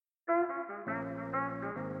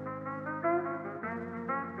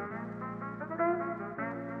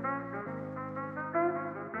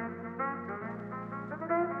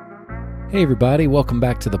Hey everybody, welcome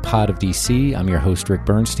back to the Pod of DC. I'm your host, Rick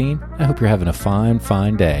Bernstein. I hope you're having a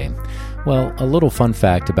fine day. Well, a little fun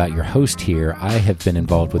fact about your host here, I have been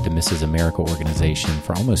involved with the Mrs. America organization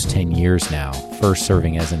for almost 10 years now, first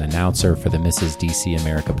serving as an announcer for the Mrs. DC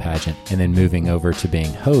America pageant, and then moving over to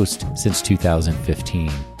being host since 2015.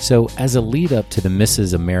 So as a lead up to the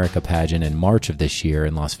Mrs. America pageant in March of this year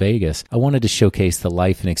in Las Vegas, I wanted to showcase the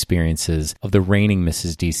life and experiences of the reigning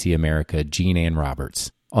Mrs. DC America, JeanAnne Roberts.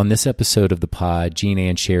 On this episode of the pod,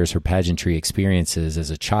 JeanAnne shares her pageantry experiences as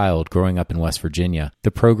a child growing up in West Virginia, the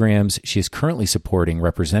programs she is currently supporting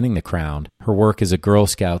representing the crown, her work as a Girl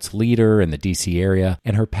Scouts leader in the DC area,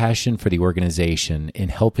 and her passion for the organization in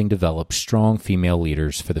helping develop strong female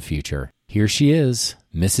leaders for the future. Here she is,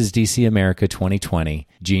 Mrs. DC America 2020,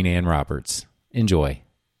 JeanAnne Roberts. Enjoy.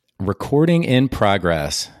 Recording in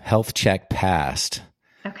progress, health check passed.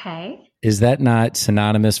 Okay. Is that not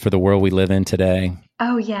synonymous for the world we live in today?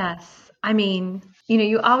 Oh, yes. I mean,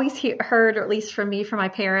 you always heard, or at least from me, from my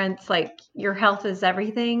parents, like, your health is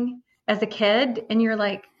everything as a kid. And you're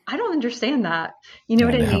like, I don't understand that. You know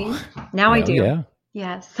what I mean? Now I do. Yeah.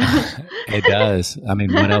 Yes. It does. I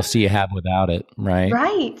mean, what else do you have without it, right?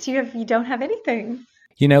 Right. You don't have anything.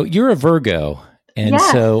 You're a Virgo. And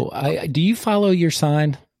yes. So do you follow your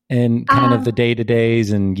sign and kind of the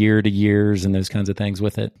day-to-days and year-to-years and those kinds of things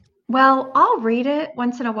with it? Well, I'll read it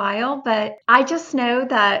once in a while, but I just know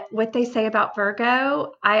that what they say about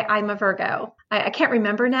Virgo, I'm a Virgo. I can't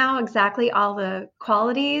remember now exactly all the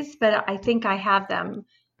qualities, but I think I have them.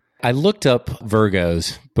 I looked up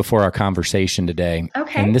Virgos before our conversation today.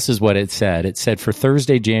 Okay. And this is what it said. It said for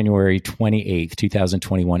Thursday, January 28th,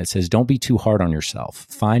 2021, it says, don't be too hard on yourself.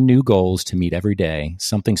 Find new goals to meet every day,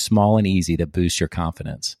 something small and easy that boosts your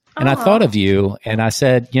confidence. And I thought of you and I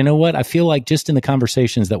said, you know what? I feel like just in the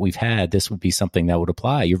conversations that we've had, this would be something that would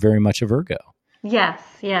apply. You're very much a Virgo. Yes,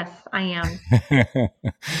 I am.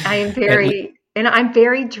 I am I'm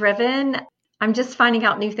very driven. I'm just finding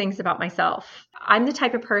out new things about myself. I'm the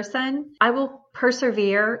type of person, I will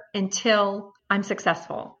persevere until I'm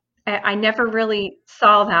successful. I never really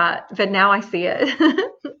saw that, but now I see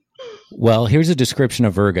it. Well, here's a description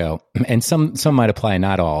of Virgo, and some might apply,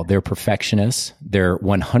 not all. They're perfectionists. They're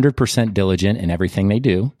 100% diligent in everything they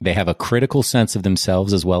do. They have a critical sense of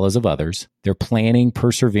themselves as well as of others. Their planning,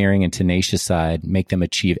 persevering, and tenacious side make them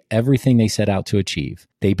achieve everything they set out to achieve.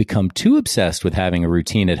 They become too obsessed with having a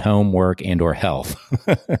routine at home, work, and or health.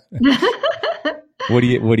 What do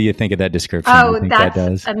you think of that description? Oh, that's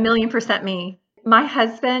that 1,000,000% me. My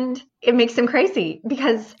husband, it makes him crazy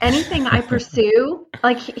because anything I pursue,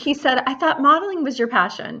 like he said, I thought modeling was your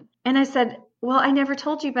passion. And I said, well, I never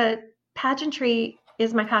told you, but pageantry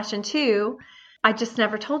is my passion too. I just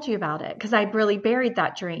never told you about it because I really buried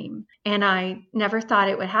that dream and I never thought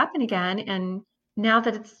it would happen again. And now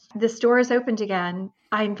that this door is opened again,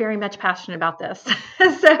 I'm very much passionate about this.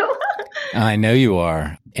 So I know you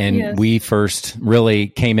are. And yes. We first really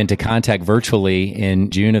came into contact virtually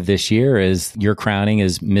in June of this year as your crowning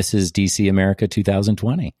as Mrs. DC America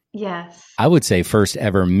 2020. Yes. I would say first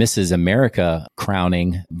ever Mrs. America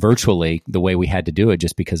crowning virtually the way we had to do it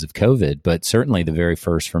just because of COVID, but certainly the very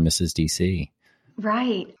first for Mrs. DC.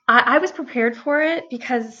 Right. I was prepared for it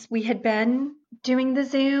because we had been doing the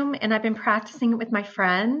Zoom and I've been practicing it with my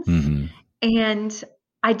friends. Mm-hmm. And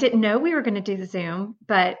I didn't know we were going to do the Zoom,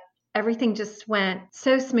 but everything just went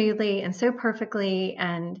so smoothly and so perfectly.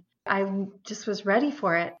 And I just was ready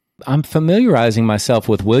for it. I'm familiarizing myself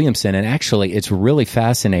with Williamson, and actually it's really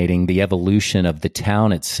fascinating, the evolution of the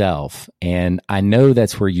town itself. And I know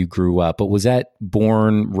that's where you grew up, but was that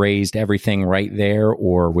born, raised, everything right there?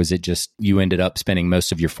 Or was it just you ended up spending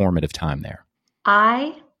most of your formative time there?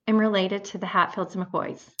 I am related to the Hatfields and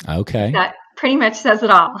McCoys. Okay. That pretty much says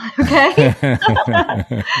it all. Okay.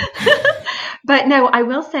 But no, I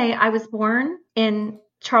will say I was born in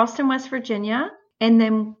Charleston, West Virginia. And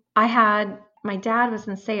then my dad was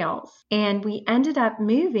in sales and we ended up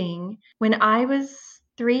moving when I was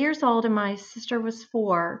 3 years old and my sister was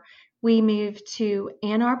 4. We moved to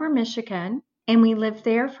Ann Arbor, Michigan, and we lived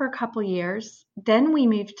there for a couple years. Then we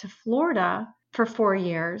moved to Florida for 4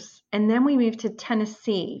 years. And then we moved to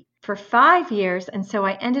Tennessee for 5 years. And so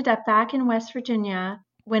I ended up back in West Virginia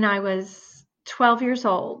when I was 12 years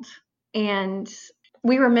old. And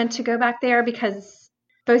we were meant to go back there because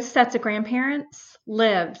both sets of grandparents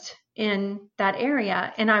lived in that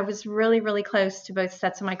area. And I was really, really close to both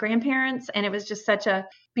sets of my grandparents. And it was just such a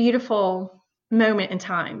beautiful moment in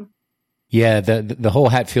time. Yeah, the whole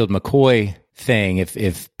Hatfield McCoy thing,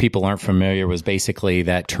 if people aren't familiar, was basically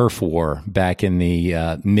that turf war back in the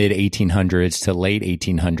mid 1800s to late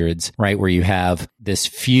 1800s, right? Where you have this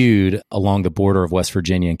feud along the border of West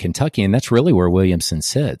Virginia and Kentucky. And that's really where Williamson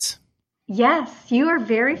sits. Yes, you are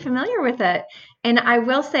very familiar with it. And I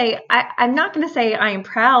will say, I'm not going to say I am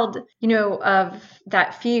proud, of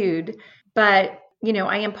that feud, but,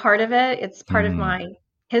 I am part of it. It's part of my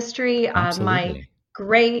history. My Absolutely.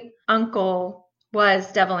 great uncle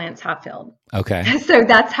was Devil Anse Hatfield. Okay. So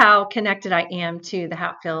that's how connected I am to the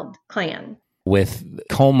Hatfield clan. With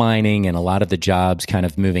coal mining and a lot of the jobs kind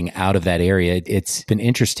of moving out of that area, it's been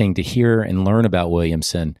interesting to hear and learn about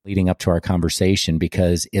Williamson leading up to our conversation,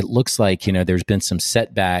 because it looks like, there's been some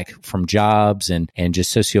setback from jobs and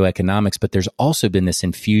just socioeconomics, but there's also been this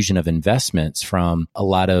infusion of investments from a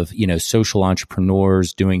lot of, social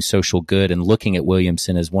entrepreneurs doing social good and looking at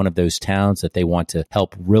Williamson as one of those towns that they want to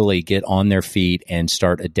help really get on their feet and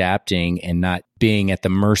start adapting and not being at the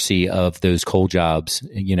mercy of those coal jobs,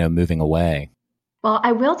 moving away. Well,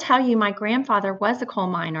 I will tell you, my grandfather was a coal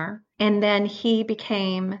miner, and then he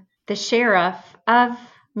became the sheriff of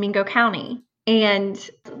Mingo County. And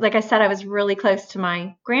like I said, I was really close to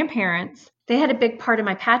my grandparents. They had a big part of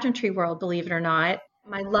my pageantry world, believe it or not.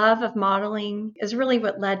 My love of modeling is really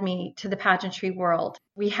what led me to the pageantry world.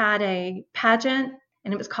 We had a pageant,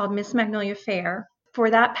 and it was called Miss Magnolia Fair. For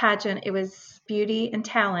that pageant, it was beauty and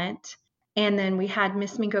talent. And then we had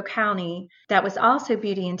Miss Mingo County that was also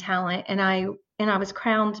beauty and talent. And I was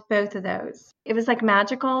crowned both of those. It was like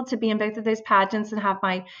magical to be in both of those pageants and have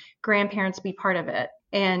my grandparents be part of it.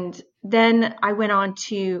 And then I went on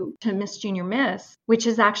to Miss Junior Miss, which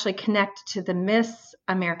is actually connected to the Miss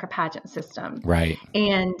America pageant system. Right.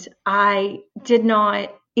 And I did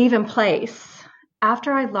not even place.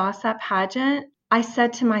 After I lost that pageant, I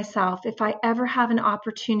said to myself, if I ever have an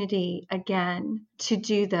opportunity again to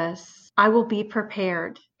do this, I will be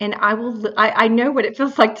prepared, and I know what it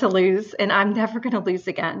feels like to lose, and I'm never going to lose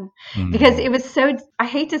again. Because it was so, I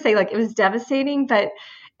hate to say like it was devastating, but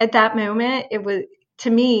at that moment to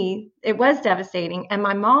me, it was devastating. And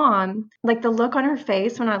my mom, like the look on her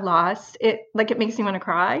face when I lost it, like it makes me want to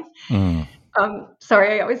cry.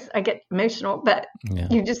 Sorry, I get emotional, but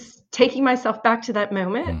you're just taking myself back to that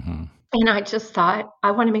moment. And I just thought,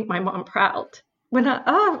 I want to make my mom proud.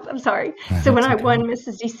 I'm sorry. So when I won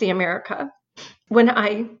Mrs. DC America, when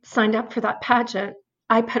I signed up for that pageant,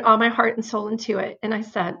 I put all my heart and soul into it. And I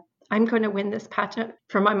said, I'm going to win this pageant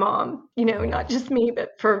for my mom, not just me,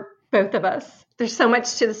 but for both of us. There's so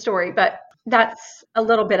much to the story, but that's a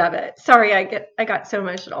little bit of it. Sorry, I got so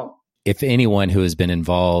emotional. If anyone who has been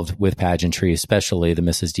involved with pageantry, especially the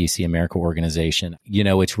Mrs. DC America organization,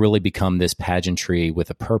 it's really become this pageantry with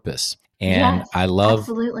a purpose. And yes, I love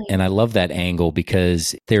absolutely. And I love that angle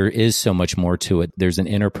because there is so much more to it. There's an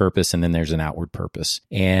inner purpose and then there's an outward purpose.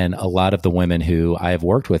 And a lot of the women who I have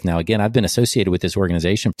worked with now, again, I've been associated with this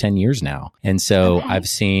organization for 10 years now. And so I've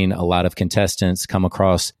seen a lot of contestants come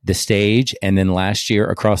across the stage and then last year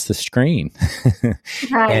across the screen.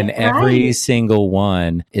 And every single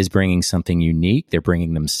one is bringing something unique. They're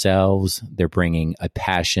bringing themselves. They're bringing a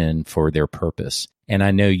passion for their purpose. And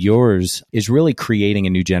I know yours is really creating a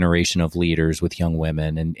new generation of leaders with young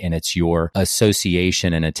women, and it's your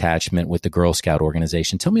association and attachment with the Girl Scout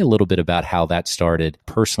organization. Tell me a little bit about how that started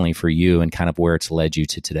personally for you and kind of where it's led you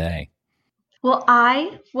to today. Well,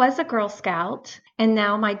 I was a Girl Scout, and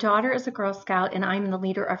now my daughter is a Girl Scout, and I'm the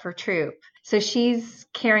leader of her troop. So she's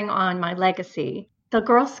carrying on my legacy. The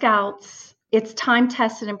Girl Scouts, it's time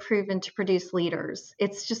tested and proven to produce leaders.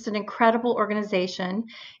 It's just an incredible organization.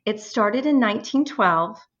 It started in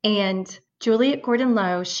 1912, and Juliet Gordon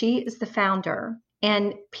Lowe, she is the founder.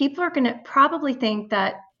 And people are going to probably think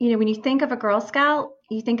that, when you think of a Girl Scout,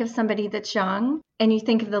 you think of somebody that's young, and you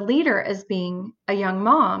think of the leader as being a young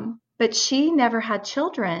mom, but she never had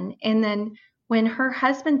children. And then when her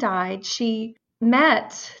husband died, she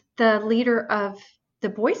met the leader of the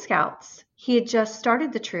Boy Scouts. He had just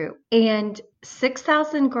started the troop, and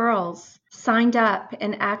 6,000 girls signed up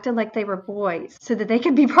and acted like they were boys so that they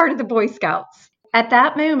could be part of the Boy Scouts. At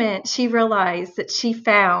that moment, she realized that she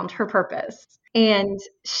found her purpose, and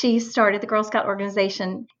she started the Girl Scout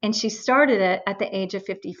organization, and she started it at the age of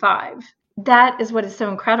 55. That is what is so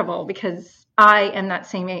incredible, because I am that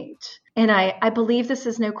same age. And I believe this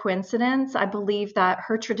is no coincidence. I believe that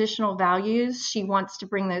her traditional values, she wants to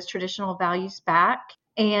bring those traditional values back.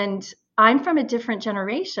 And I'm from a different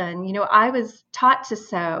generation. I was taught to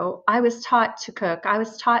sew. I was taught to cook. I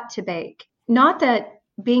was taught to bake. Not that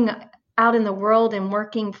being out in the world and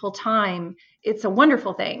working full time, it's a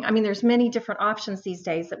wonderful thing. I mean, there's many different options these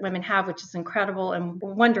days that women have, which is incredible and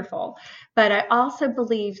wonderful. But I also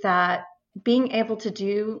believe that being able to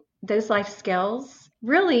do those life skills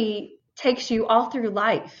really takes you all through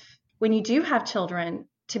life. When you do have children,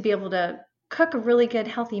 to be able to cook a really good,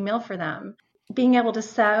 healthy meal for them, being able to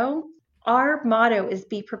sew. Our motto is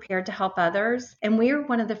be prepared to help others. And we are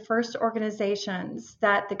one of the first organizations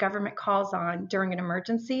that the government calls on during an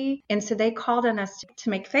emergency. And so they called on us to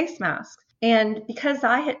make face masks. And because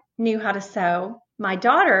I knew how to sew, my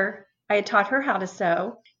daughter, I had taught her how to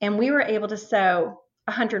sew, and we were able to sew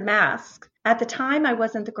 100 masks. At the time, I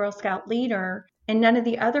wasn't the Girl Scout leader, and none of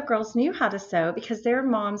the other girls knew how to sew because their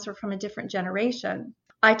moms were from a different generation.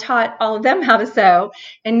 I taught all of them how to sew,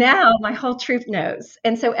 and now my whole troop knows.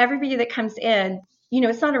 And so everybody that comes in,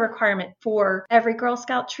 it's not a requirement for every Girl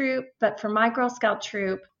Scout troop, but for my Girl Scout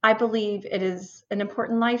troop, I believe it is an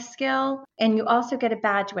important life skill, and you also get a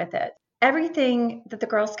badge with it. Everything that the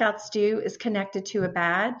Girl Scouts do is connected to a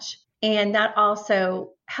badge, and that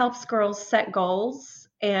also helps girls set goals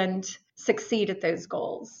and succeed at those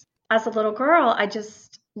goals. As a little girl, I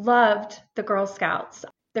just loved the Girl Scouts.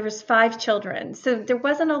 There was 5 children, so there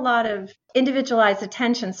wasn't a lot of individualized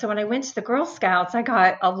attention. So when I went to the Girl Scouts, I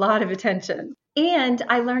got a lot of attention. And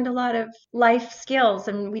I learned a lot of life skills,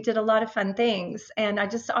 and we did a lot of fun things. And I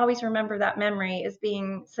just always remember that memory as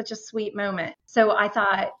being such a sweet moment. So I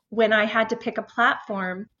thought when I had to pick a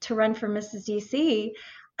platform to run for Mrs. DC,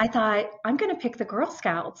 I thought, I'm going to pick the Girl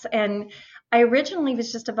Scouts. And I originally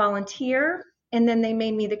was just a volunteer, and then they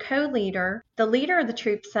made me the co-leader. The leader of the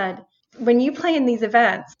troop said, when you play in these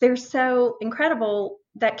events, they're so incredible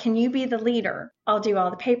that can you be the leader? I'll do all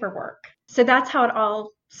the paperwork. So that's how it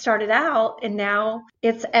all started out. And now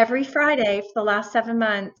it's every Friday for the last 7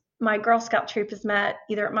 months. My Girl Scout troop has met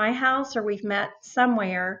either at my house or we've met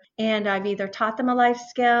somewhere. And I've either taught them a life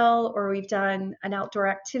skill or we've done an outdoor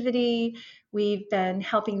activity. We've been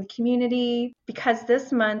helping the community. Because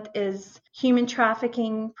this month is Human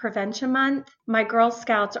Trafficking Prevention Month, my Girl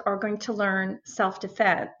Scouts are going to learn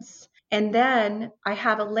self-defense. And then I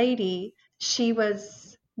have a lady, she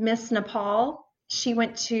was Miss Nepal. She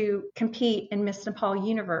went to compete in Miss Nepal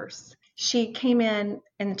Universe. She came in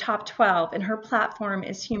the top 12, and her platform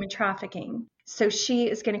is human trafficking. So she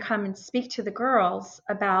is going to come and speak to the girls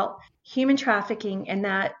about human trafficking, and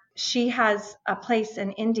that she has a place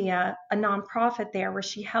in India, a nonprofit there where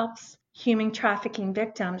she helps human trafficking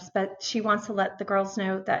victims, but she wants to let the girls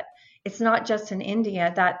know that it's not just in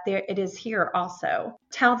India, that it is here also.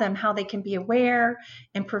 Tell them how they can be aware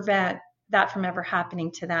and prevent that from ever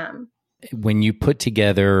happening to them. When you put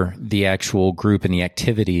together the actual group and the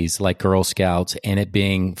activities like Girl Scouts and it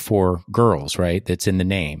being for girls, right? That's in the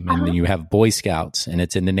name. And then you have Boy Scouts and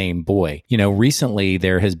it's in the name boy. Recently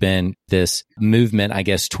there has been this movement, I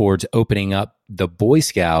guess, towards opening up the Boy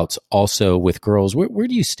Scouts also with girls. Where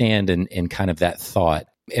do you stand in kind of that thought?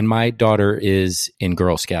 And my daughter is in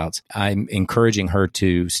Girl Scouts. I'm encouraging her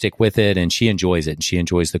to stick with it, and she enjoys it. And she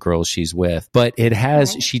enjoys the girls she's with. But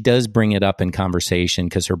she does bring it up in conversation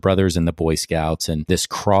because her brother's in the Boy Scouts and this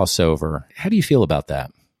crossover. How do you feel about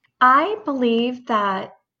that? I believe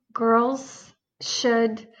that girls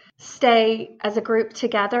should stay as a group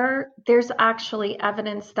together. There's actually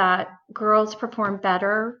evidence that girls perform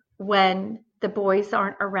better when the boys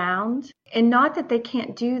aren't around. And not that they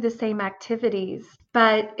can't do the same activities,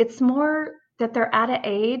 but it's more that they're at an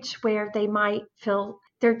age where they might feel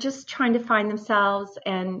they're just trying to find themselves.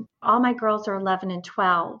 And all my girls are 11 and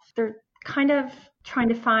 12. They're kind of trying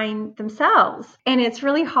to find themselves. And it's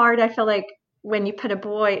really hard, I feel like, when you put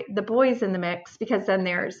the boys in the mix, because then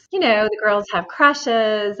there's, the girls have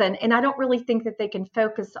crushes. And I don't really think that they can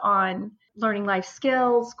focus on learning life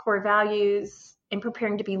skills, core values, and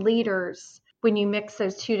preparing to be leaders when you mix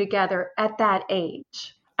those two together at that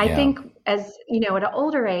age. I think as, at an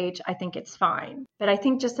older age, I think it's fine. But I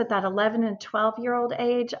think just at that 11 and 12-year-old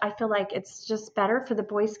age, I feel like it's just better for the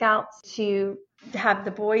Boy Scouts to have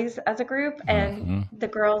the boys as a group and the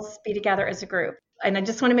girls be together as a group. And I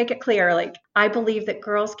just want to make it clear, I believe that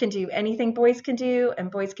girls can do anything boys can do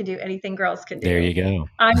and boys can do anything girls can do. There you go.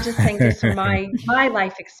 I'm just saying this from my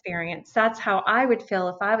life experience. That's how I would feel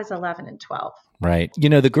if I was 11 and 12. Right.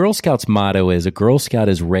 The Girl Scouts motto is a Girl Scout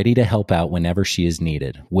is ready to help out whenever she is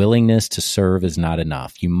needed. Willingness to serve is not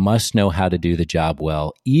enough. You must know how to do the job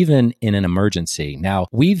well, even in an emergency. Now,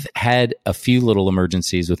 we've had a few little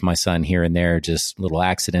emergencies with my son here and there, just little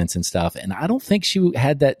accidents and stuff. And I don't think she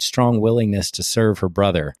had that strong willingness to serve her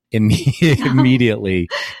brother in the immediately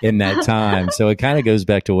in that time. So it kind of goes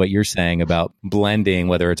back to what you're saying about blending,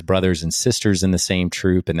 whether it's brothers and sisters in the same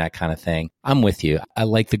troop and that kind of thing. I'm with you. I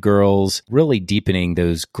like the girls really deepening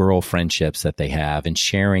those girl friendships that they have and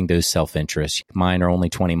sharing those self-interests. Mine are only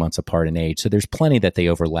 20 months apart in age, so there's plenty that they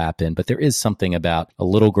overlap in, but there is something about a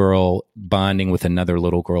little girl bonding with another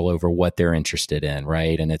little girl over what they're interested in,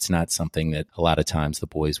 right? And it's not something that a lot of times the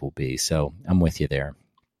boys will be. So I'm with you there.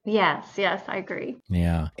 Yes, I agree.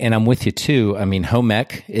 Yeah. And I'm with you too. I mean, home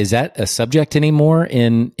ec, is that a subject anymore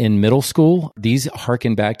in middle school? These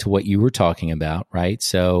harken back to what you were talking about, right?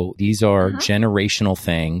 So these are generational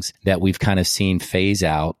things that we've kind of seen phase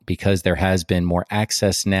out because there has been more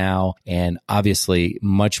access now and obviously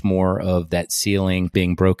much more of that ceiling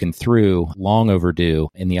being broken through, long overdue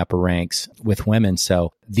in the upper ranks with women.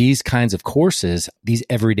 So these kinds of courses, these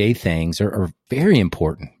everyday things are very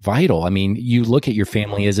important, vital. I mean, you look at your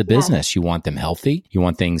family as a business. You want them healthy. You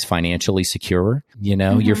want things financially secure. You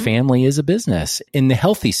know, your family is a business in the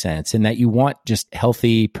healthy sense, in that you want just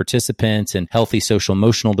healthy participants and healthy social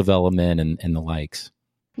emotional development and the likes.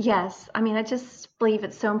 Yes. I mean, I just believe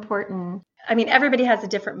it's so important. I mean, everybody has a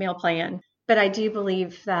different meal plan, but I do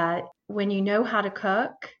believe that when you know how to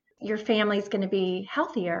cook, your family's going to be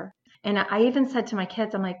healthier. And I even said to my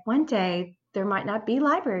kids, I'm like, one day there might not be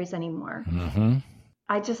libraries anymore.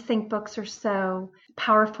 I just think books are so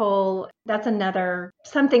powerful. That's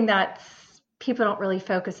something that people don't really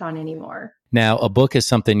focus on anymore. Now, a book is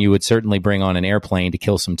something you would certainly bring on an airplane to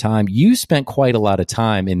kill some time. You spent quite a lot of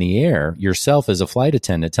time in the air yourself as a flight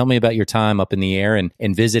attendant. Tell me about your time up in the air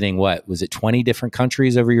and visiting was it 20 different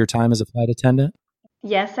countries over your time as a flight attendant?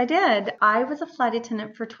 Yes, I did. I was a flight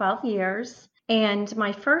attendant for 12 years. And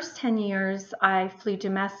my first 10 years, I flew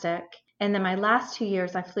domestic. And then my last 2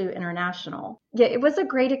 years, I flew international. Yeah, it was a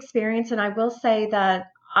great experience. And I will say that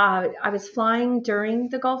I was flying during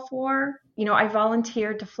the Gulf War. You know, I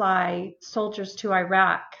volunteered to fly soldiers to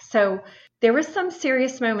Iraq. So there were some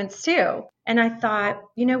serious moments too. And I thought,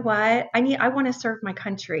 you know what? I want to serve my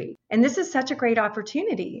country. And this is such a great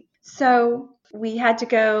opportunity. So we had to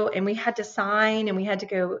go and we had to sign and we had to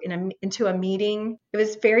go into a meeting. It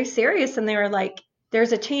was very serious. And they were like,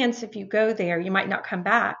 there's a chance if you go there, you might not come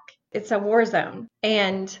back. It's a war zone.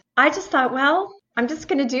 And I just thought, well, I'm just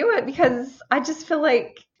going to do it because I just feel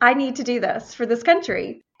like I need to do this for this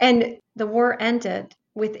country. And the war ended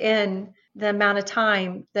within the amount of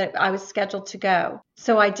time that I was scheduled to go.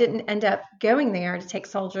 So I didn't end up going there to take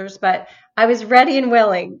soldiers, but I was ready and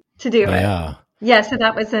willing to do it. Yeah, so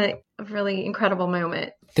that was a really incredible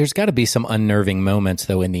moment. There's got to be some unnerving moments,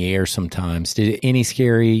 though, in the air sometimes. Did any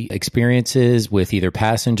scary experiences with either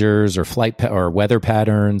passengers or flight or weather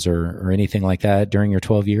patterns or anything like that during your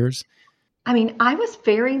 12 years? I mean, I was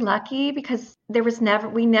very lucky because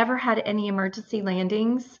we never had any emergency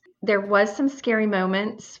landings. There was some scary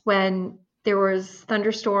moments when there was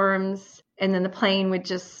thunderstorms and then the plane would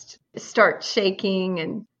just start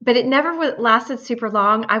shaking, but it never lasted super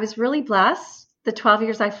long. I was really blessed. The 12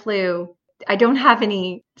 years I flew, I don't have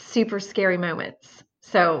any super scary moments.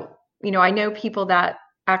 So, you know, I know people that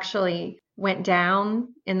actually went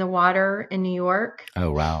down in the water in New York.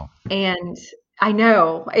 Oh, wow. And I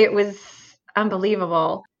know it was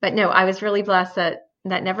unbelievable. But no, I was really blessed that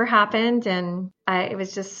never happened. And it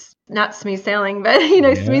was just not smooth sailing, but,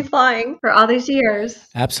 smooth flying for all these years.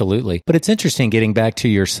 Absolutely. But it's interesting getting back to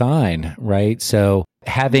your sign, right? So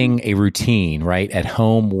having a routine, right, at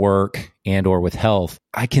home, work, and or with health,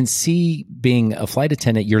 I can see being a flight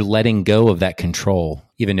attendant, you're letting go of that control,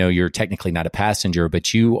 even though you're technically not a passenger,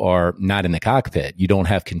 but you are not in the cockpit. You don't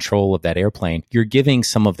have control of that airplane. You're giving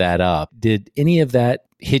some of that up. Did any of that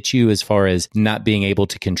hit you as far as not being able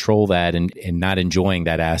to control that and not enjoying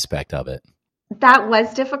that aspect of it? That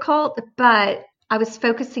was difficult, but I was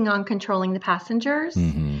focusing on controlling the passengers.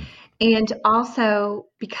 And also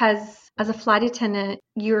because as a flight attendant,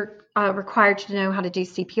 you're required to know how to do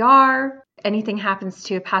CPR. Anything happens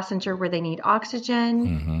to a passenger where they need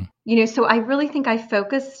oxygen. So I really think I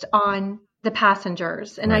focused on the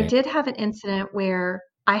passengers. And I did have an incident where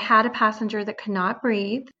I had a passenger that could not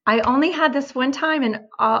breathe. I only had this one time in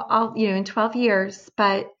in 12 years,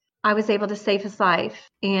 but I was able to save his life.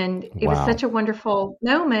 And it was such a wonderful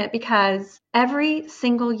moment because every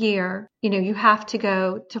single year, you have to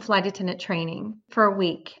go to flight attendant training for a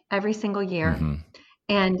week, every single year.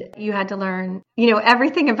 And you had to learn,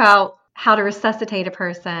 everything about how to resuscitate a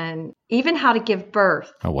person, even how to give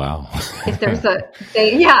birth. Oh, wow. If there's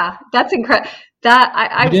that's incredible.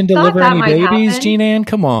 You didn't deliver any babies, JeanAnne?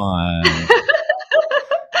 Come on.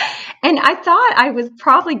 And I thought I was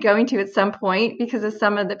probably going to at some point because of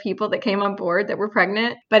some of the people that came on board that were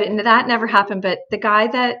pregnant, but that never happened. But the guy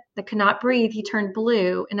that could not breathe, he turned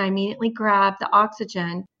blue, and I immediately grabbed the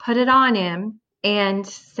oxygen, put it on him, and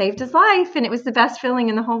saved his life. And it was the best feeling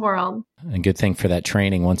in the whole world. And good thing for that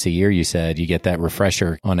training once a year, you said, you get that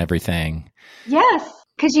refresher on everything. Yes,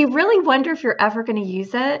 because you really wonder if you're ever going to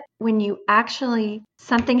use it. When you actually,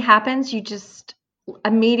 something happens, you just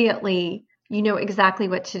immediately, you know exactly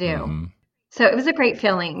what to do. Mm-hmm. So it was a great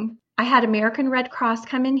feeling. I had American Red Cross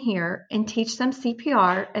come in here and teach them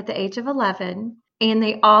CPR at the age of 11, and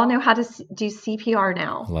they all know how to do CPR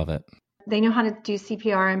now. Love it. They know how to do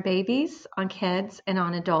CPR on babies, on kids, and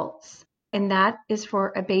on adults. And that is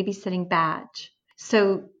for a babysitting badge.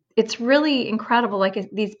 So it's really incredible. Like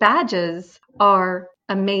these badges are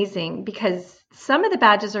amazing because some of the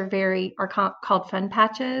badges are called fun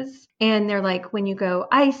patches. And they're like when you go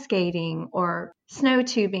ice skating or snow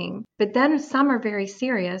tubing. But then some are very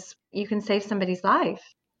serious. You can save somebody's life.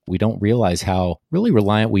 We don't realize how really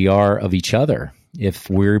reliant we are of each other. If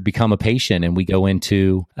we become a patient and we go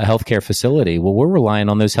into a healthcare facility, well, we're relying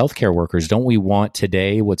on those healthcare workers. Don't we want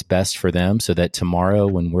today what's best for them so that tomorrow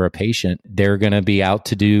when we're a patient, they're going to be out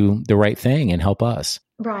to do the right thing and help us?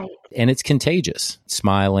 Right. And it's contagious.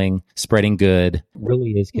 Smiling, spreading good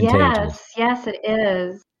really is contagious. Yes, it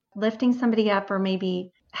is. Lifting somebody up or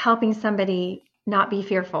maybe helping somebody not be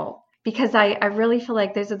fearful. Because I really feel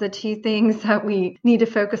like those are the two things that we need to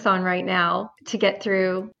focus on right now to get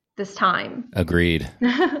through this time. Agreed.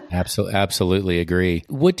 Absolutely agree.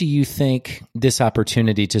 What do you think this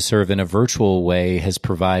opportunity to serve in a virtual way has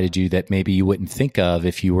provided you that maybe you wouldn't think of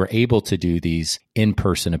if you were able to do these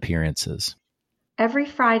in-person appearances? Every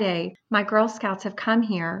Friday, my Girl Scouts have come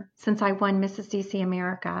here since I won Mrs. DC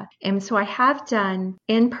America. And so I have done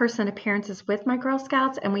in-person appearances with my Girl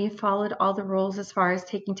Scouts, and we have followed all the rules as far as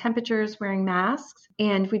taking temperatures, wearing masks,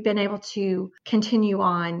 and we've been able to continue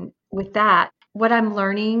on with that. What I'm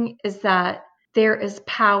learning is that there is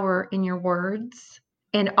power in your words,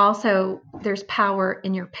 and also there's power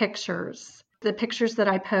in your pictures. The pictures that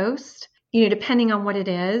I post, depending on what it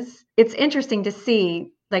is, it's interesting to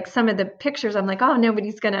see. Like some of the pictures, I'm like, oh,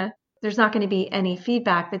 there's not going to be any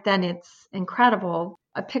feedback, but then it's incredible.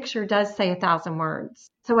 A picture does say 1,000 words.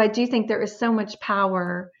 So I do think there is so much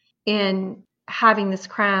power in having this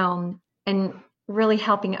crown and really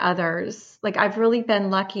helping others. Like I've really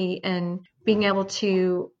been lucky in being able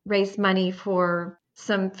to raise money for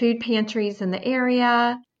some food pantries in the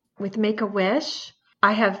area with Make-A-Wish.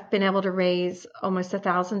 I have been able to raise almost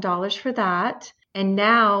 $1,000 for that. And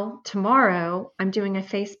now, tomorrow, I'm doing a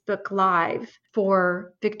Facebook Live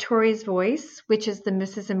for Victoria's Voice, which is the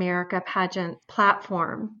Mrs. America pageant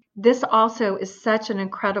platform. This also is such an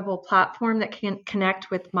incredible platform that can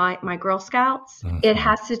connect with my Girl Scouts. Mm-hmm. It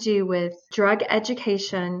has to do with drug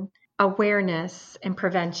education, awareness, and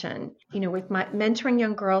prevention. With my mentoring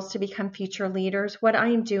young girls to become future leaders, what I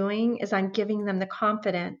am doing is I'm giving them the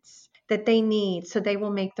confidence that they need so they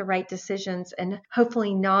will make the right decisions and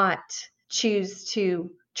hopefully not choose to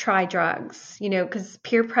try drugs, because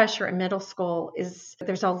peer pressure in middle school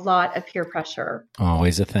there's a lot of peer pressure.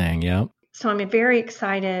 Always a thing, yeah. So I'm very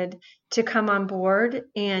excited to come on board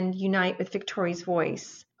and unite with Victoria's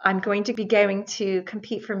Voice. I'm going to be going to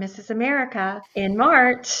compete for Mrs. America in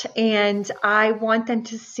March, and I want them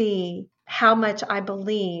to see how much I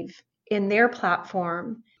believe in their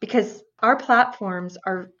platform, because our platforms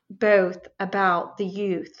are both about the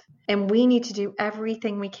youth, and we need to do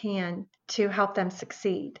everything we can to help them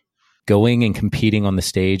succeed. Going and competing on the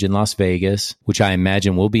stage in Las Vegas, which I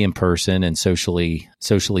imagine will be in person and socially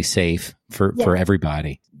safe for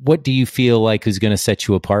everybody. What do you feel like is going to set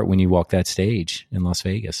you apart when you walk that stage in Las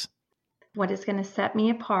Vegas? What is going to set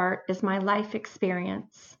me apart is my life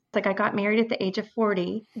experience. Like I got married at the age of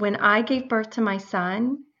 40. When I gave birth to my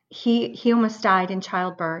son, he almost died in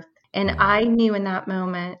childbirth. And I knew in that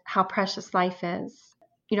moment how precious life is.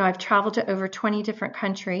 I've traveled to over 20 different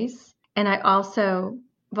countries. And I also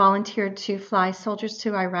volunteered to fly soldiers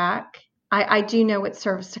to Iraq. I do know what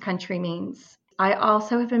service to country means. I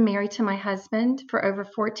also have been married to my husband for over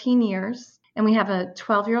 14 years, and we have a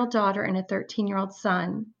 12-year-old daughter and a 13-year-old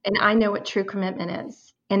son. And I know what true commitment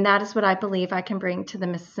is. And that is what I believe I can bring to the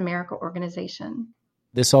Mrs. America organization.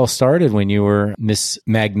 This all started when you were Miss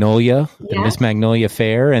Magnolia, the Miss Magnolia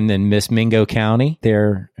Fair, and then Miss Mingo County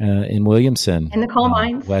there in Williamson. In the coal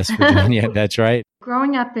mines. West Virginia, that's right.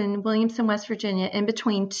 Growing up in Williamson, West Virginia, in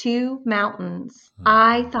between two mountains,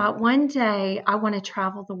 I thought one day I want to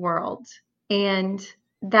travel the world. And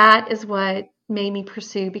that is what made me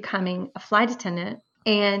pursue becoming a flight attendant.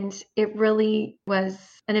 And it really was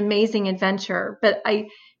an amazing adventure. But I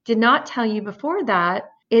did not tell you before that,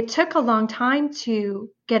 it took a long time to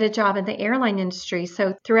get a job in the airline industry.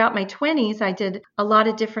 So throughout my 20s, I did a lot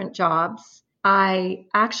of different jobs. I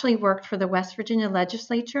actually worked for the West Virginia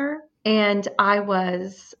legislature, and I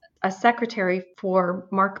was a secretary for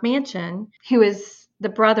Mark Manchin, who is the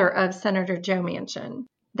brother of Senator Joe Manchin.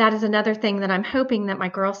 That is another thing that I'm hoping that my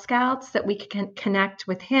Girl Scouts, that we can connect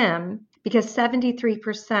with him, because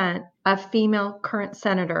 73% of female current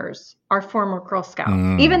senators are former Girl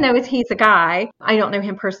Scouts. Even though he's a guy, I don't know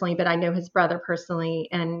him personally, but I know his brother personally.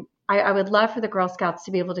 And I would love for the Girl Scouts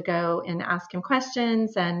to be able to go and ask him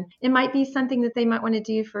questions. And it might be something that they might want to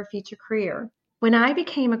do for a future career. When I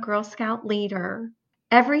became a Girl Scout leader,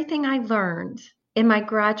 everything I learned in my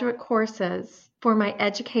graduate courses for my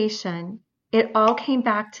education, it all came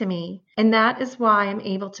back to me. And that is why I'm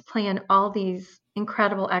able to plan all these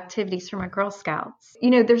incredible activities for my Girl Scouts. You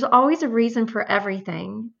know, there's always a reason for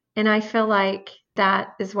everything. And I feel like that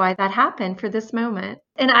is why that happened for this moment.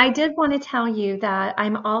 And I did want to tell you that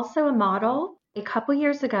I'm also a model. A couple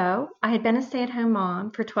years ago, I had been a stay-at-home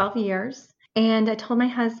mom for 12 years. And I told my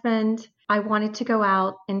husband I wanted to go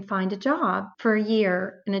out and find a job for a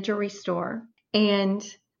year in a jewelry store. And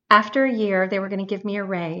after a year, they were going to give me a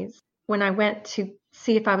raise. When I went to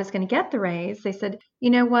see if I was going to get the raise, they said, you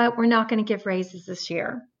know what, we're not going to give raises this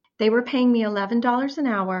year. They were paying me $11 an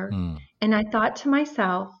hour. And I thought to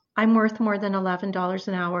myself, I'm worth more than $11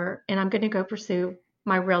 an hour, and I'm going to go pursue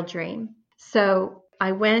my real dream. So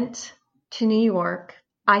I went to New York.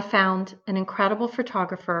 I found an incredible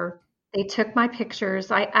photographer. They took my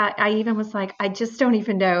pictures. I even was like, I just don't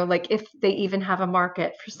even know, like, if they even have a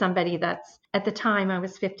market for somebody that's, at the time I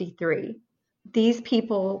was 53. These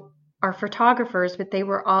people are photographers, but they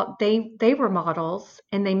were models,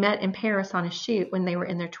 and they met in Paris on a shoot when they were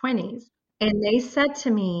in their 20s. And they said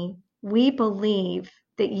to me, we believe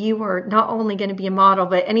that you are not only going to be a model,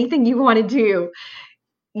 but anything you want to do,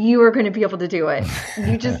 you are going to be able to do it.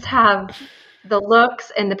 You just have the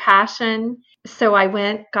looks and the passion. So I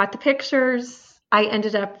went, got the pictures. I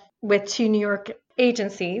ended up with 2 New York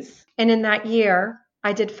agencies. And in that year,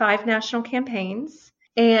 I did 5 national campaigns.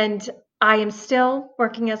 And I am still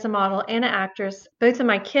working as a model and an actress. Both of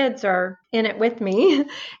my kids are in it with me.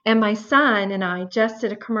 And my son and I just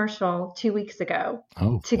did a commercial 2 weeks ago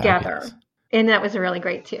together. Fabulous. And that was really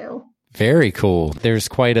great too. Very cool. There's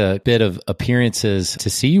quite a bit of appearances to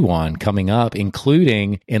see you on coming up,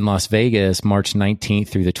 including in Las Vegas, March 19th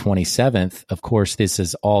through the 27th. Of course, this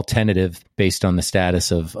is all tentative based on the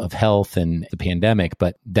status of health and the pandemic,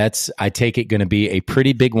 but that's, I take it, going to be a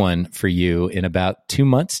pretty big one for you in about 2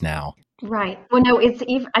 months now. Right. Well, no,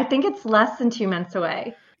 I think it's less than 2 months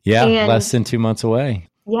away. Yeah, less than 2 months away.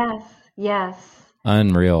 Yes.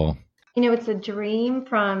 Unreal. You know, it's a dream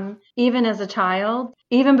from even as a child,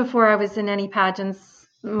 even before I was in any pageants.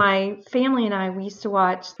 My family and I, we used to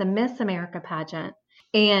watch the Miss America pageant.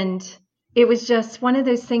 And it was just one of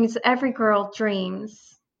those things every girl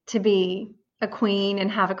dreams, to be a queen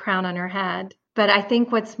and have a crown on her head. But I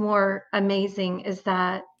think what's more amazing is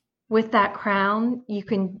that with that crown, you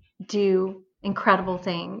can do incredible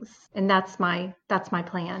things. And that's my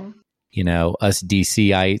plan. You know, us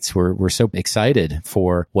DCites, we're so excited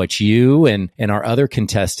for what you and our other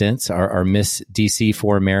contestants, our Miss DC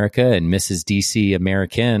for America and Mrs. DC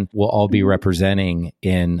American, will all be representing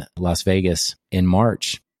in Las Vegas in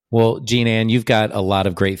March. Well, JeanAnne, you've got a lot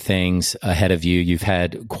of great things ahead of you. You've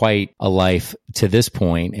had quite a life to this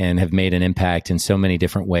point and have made an impact in so many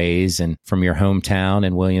different ways. And from your hometown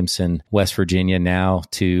in Williamson, West Virginia, now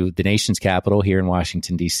to the nation's capital here in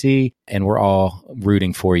Washington, D.C., and we're all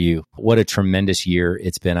rooting for you. What a tremendous year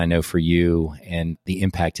it's been, I know, for you, and the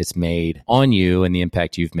impact it's made on you and the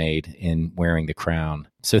impact you've made in wearing the crown.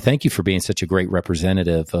 So thank you for being such a great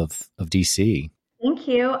representative of D.C. Thank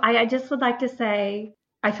you. I just would like to say,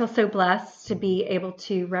 I feel so blessed to be able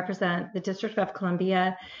to represent the District of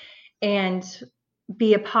Columbia and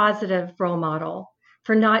be a positive role model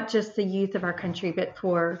for not just the youth of our country, but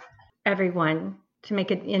for everyone to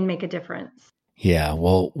make a difference. Yeah,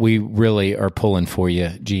 well, we really are pulling for you,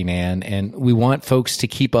 JeanAnne, and we want folks to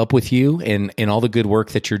keep up with you and all the good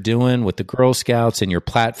work that you're doing with the Girl Scouts and your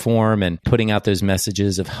platform and putting out those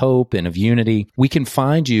messages of hope and of unity. We can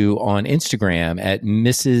find you on Instagram at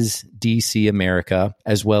Mrs. DC America,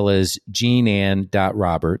 as well as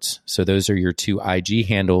JeanAnne.Roberts. So those are your 2 IG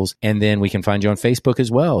handles. And then we can find you on Facebook as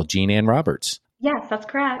well, JeanAnne Roberts. Yes, that's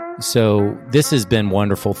correct. So this has been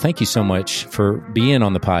wonderful. Thank you so much for being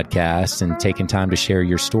on the podcast and taking time to share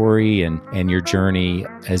your story and your journey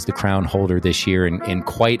as the crown holder this year in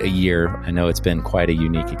quite a year. I know it's been quite a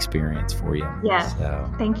unique experience for you. Yes,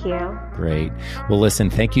 thank you. Great. Well, listen,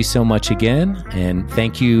 thank you so much again. And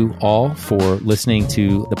thank you all for listening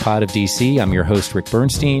to the Pod of DC. I'm your host, Rick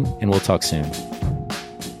Bernstein, and we'll talk soon.